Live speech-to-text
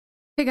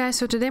Hey guys,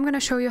 so today I'm going to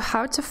show you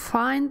how to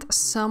find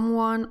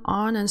someone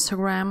on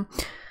Instagram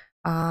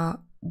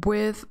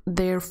with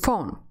their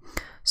phone.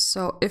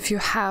 So if you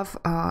have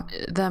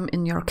them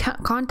in your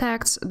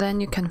contacts, then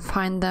you can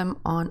find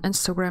them on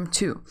Instagram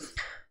too.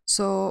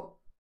 So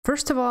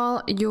first of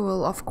all, you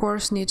will of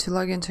course need to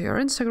log into your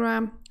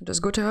Instagram.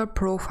 Just go to your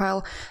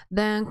profile,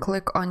 then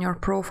click on your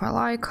profile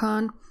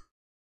icon.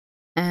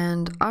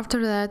 And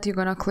after that, you're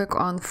gonna click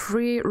on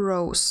 3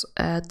 rows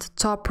at the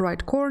top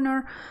right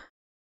corner.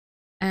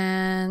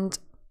 And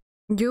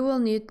you will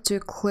need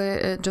to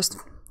click, just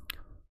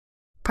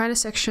find a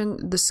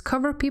section,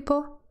 discover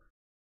people,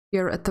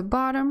 here at the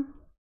bottom,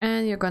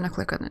 and you're gonna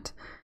click on it.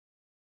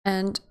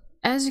 And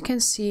as you can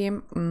see,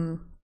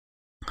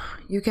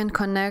 you can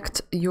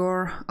connect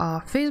your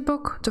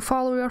Facebook to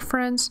follow your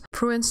friends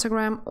through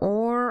Instagram,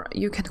 or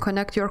you can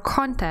connect your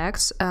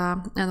contacts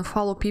and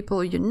follow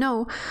people you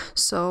know.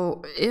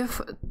 So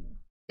if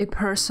a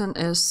person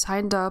is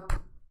signed up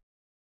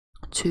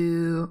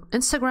to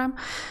Instagram,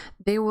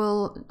 they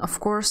will of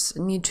course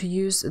need to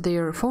use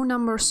their phone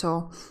number.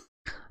 So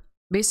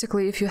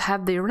basically, if you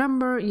have their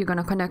number, you're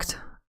gonna connect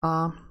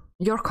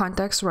your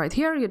contacts right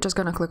here. You're just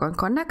gonna click on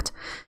connect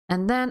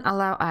and then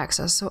allow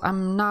access. So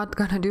I'm not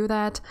gonna do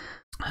that,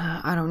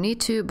 I don't need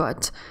to,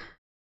 but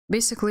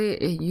basically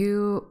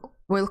you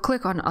will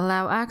click on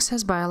allow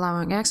access. By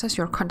allowing access,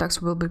 your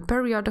contacts will be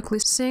periodically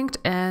synced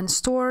and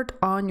stored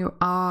on your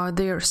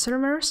their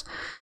servers,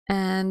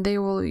 and they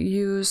will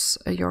use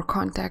your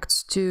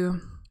contacts to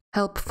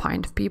help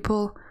find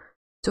people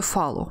to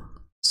follow.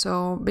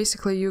 So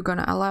basically you're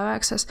gonna allow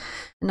access,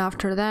 and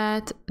after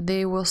that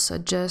they will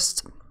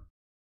suggest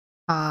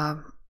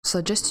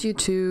you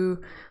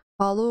to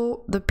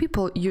follow the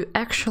people you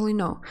actually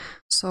know.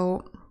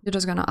 So you're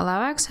just gonna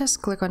allow access,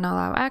 click on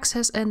allow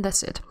access, and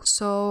that's it.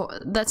 So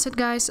that's it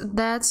guys,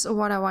 that's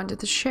what I wanted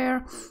to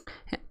share.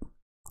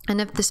 And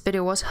if this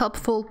video was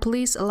helpful,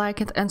 please like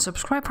it and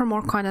subscribe for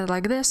more content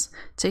like this.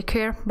 Take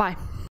care, bye.